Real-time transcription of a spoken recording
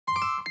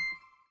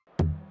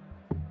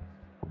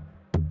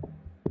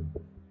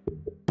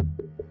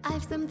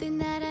I've something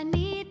that I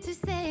need to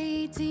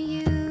say to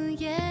you,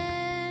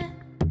 yeah.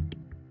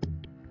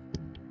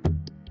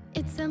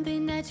 It's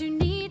something that you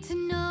need to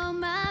know,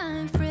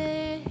 my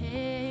friend.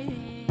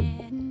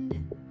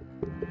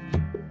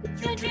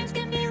 Your dreams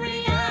can be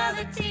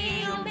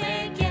reality, you'll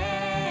make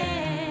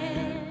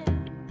it.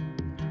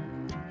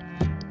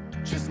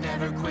 Just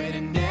never quit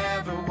and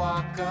never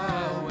walk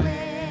away.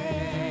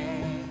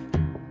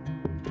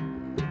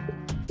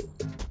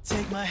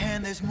 Take my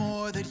hand, there's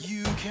more that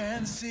you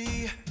can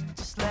see.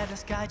 Just let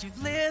us guide you,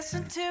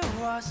 listen to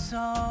our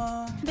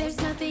song. There's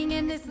nothing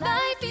in this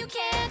life you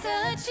can't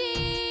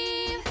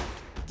achieve.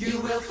 You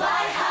will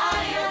fly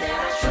higher, there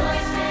are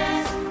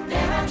choices,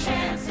 there are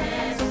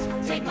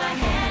chances. Take my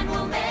hand,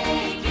 we'll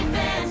make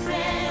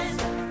advances.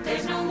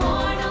 There's no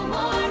more, no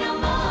more, no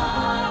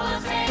more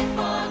we'll take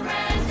for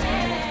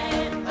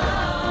granted.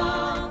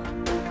 Oh,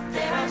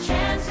 there are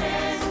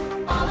chances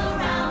all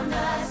around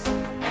us,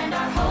 and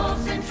our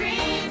hopes and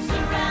dreams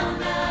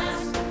surround us.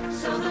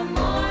 So the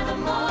more, the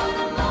more,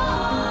 the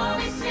more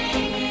we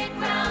sing, it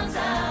grounds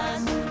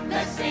us.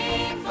 Let's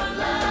sing for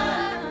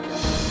love.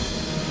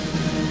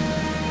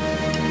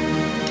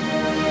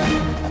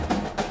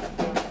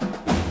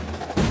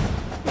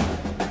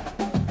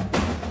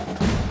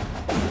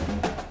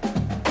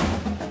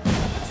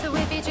 So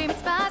if you dream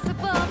it's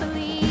possible,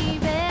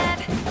 believe it.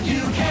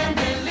 You can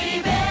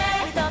believe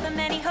it. With all the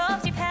many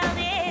hopes you've held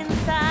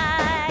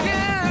inside.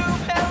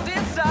 You've held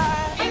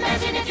inside.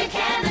 Imagine if you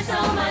can, there's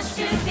so much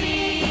to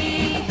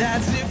see.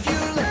 That's if you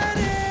let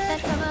it.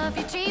 That some of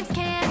your dreams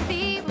can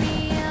be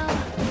real.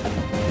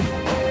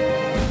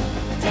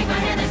 Take my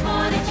hand, there's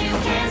more that you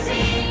can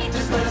see.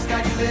 Just let us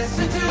guide you,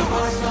 listen to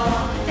our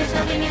song. There's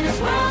nothing in this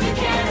world you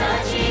can't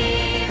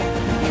achieve.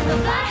 You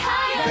will fly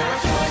higher. There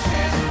are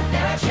choices,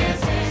 There are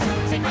chances.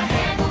 Take my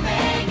hand, we'll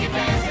make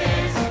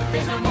advances.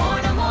 There's no more,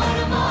 no more,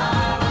 no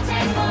more we'll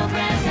take for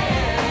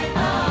granted.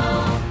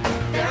 Oh,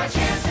 there are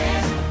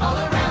chances all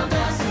around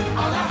us.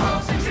 All our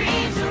hopes and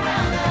dreams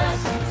surround us.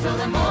 So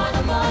the more,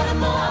 the more, the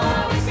more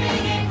we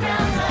sing, it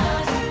grounds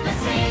us.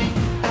 Let's sing.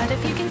 But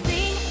if you can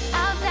sing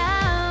out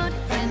loud,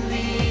 Then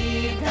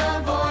lead the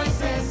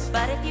voices.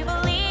 But if you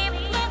believe,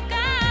 look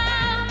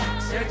out.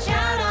 Search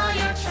out all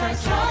your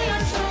choices. All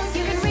your choices.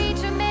 you can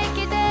reach and make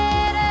it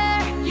better.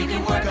 You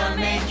can work on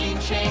making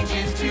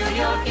changes to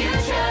your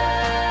future.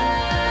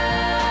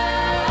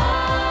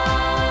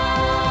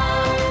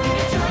 You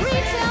get choices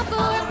Reach out for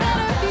all a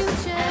better around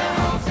us, future. and our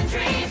hopes and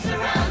dreams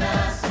surround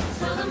us.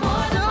 So the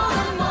more, the more,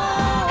 the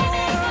more we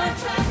make our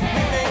choices.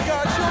 Make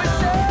our There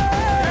choices.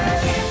 are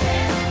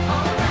chances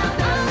all around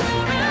us,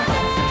 and our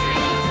hopes and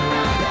dreams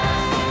surround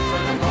us. So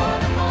the more,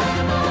 the more,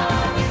 the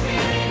more we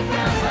sing, it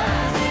grounds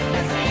us.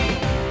 Let's sing.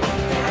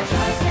 There are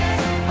choices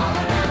all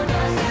around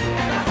us,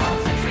 and our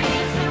hopes and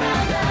dreams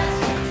surround us.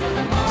 So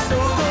the more, the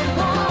more, the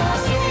more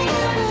we sing,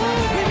 our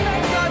choices. We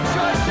make our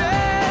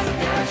choices.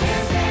 There are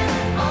chances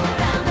all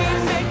around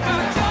us, make and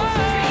our our hopes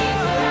and dreams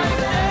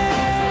surround us.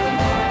 So the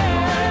more, the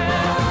more, the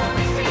more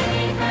we sing,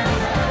 it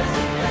grounds us.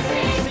 Let's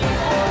sing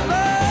for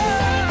love.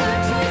 Our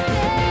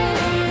choices.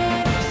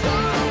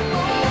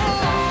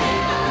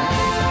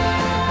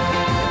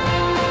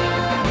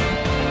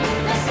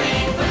 Let's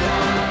sing for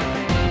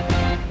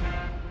love.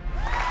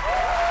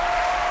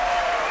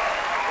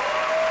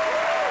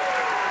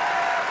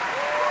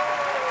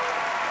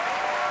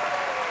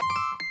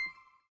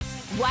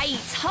 Wait,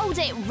 hold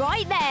it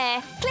right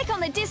there. Click on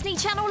the Disney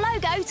Channel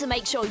logo to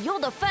make sure you're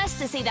the first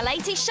to see the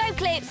latest show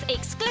clips,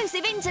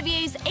 exclusive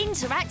interviews,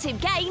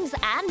 interactive games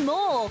and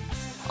more.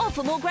 Or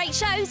for more great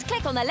shows,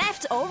 click on the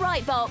left or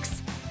right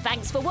box.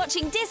 Thanks for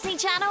watching Disney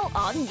Channel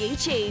on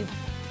YouTube.